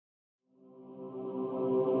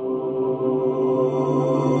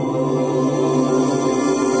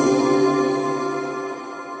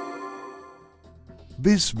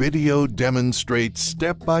This video demonstrates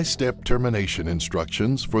step-by-step termination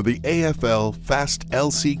instructions for the AFL Fast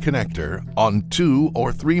LC connector on 2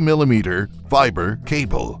 or 3 mm fiber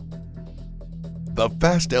cable. The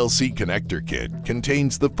Fast LC connector kit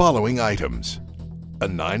contains the following items: a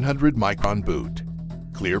 900 micron boot,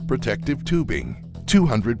 clear protective tubing,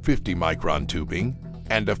 250 micron tubing,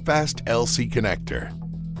 and a Fast LC connector.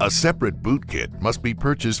 A separate boot kit must be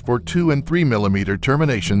purchased for 2 and 3 mm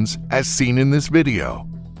terminations as seen in this video.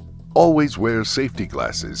 Always wear safety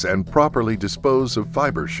glasses and properly dispose of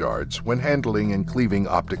fiber shards when handling and cleaving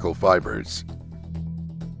optical fibers.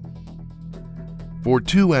 For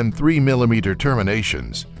 2 and 3 mm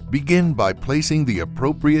terminations, begin by placing the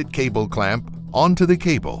appropriate cable clamp onto the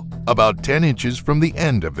cable about 10 inches from the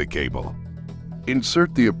end of the cable.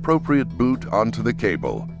 Insert the appropriate boot onto the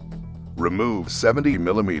cable. Remove 70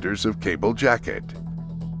 mm of cable jacket.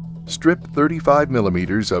 Strip 35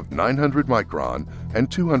 mm of 900 micron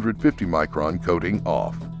and 250 micron coating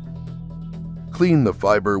off. Clean the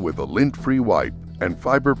fiber with a lint-free wipe and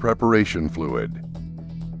fiber preparation fluid.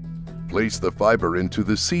 Place the fiber into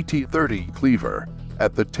the CT30 cleaver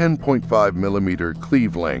at the 10.5 mm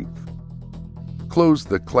cleave length. Close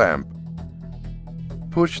the clamp.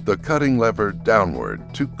 Push the cutting lever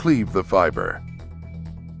downward to cleave the fiber.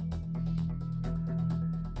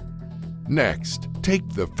 Next, take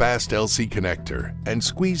the Fast LC connector and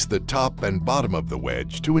squeeze the top and bottom of the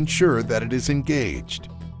wedge to ensure that it is engaged.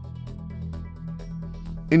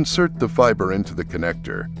 Insert the fiber into the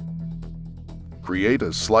connector. Create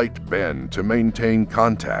a slight bend to maintain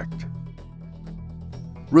contact.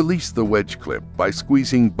 Release the wedge clip by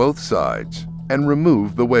squeezing both sides and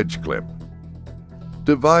remove the wedge clip.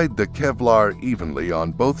 Divide the Kevlar evenly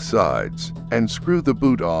on both sides and screw the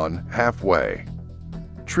boot on halfway.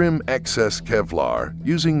 Trim excess Kevlar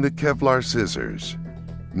using the Kevlar scissors.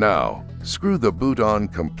 Now, screw the boot on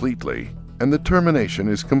completely and the termination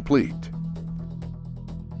is complete.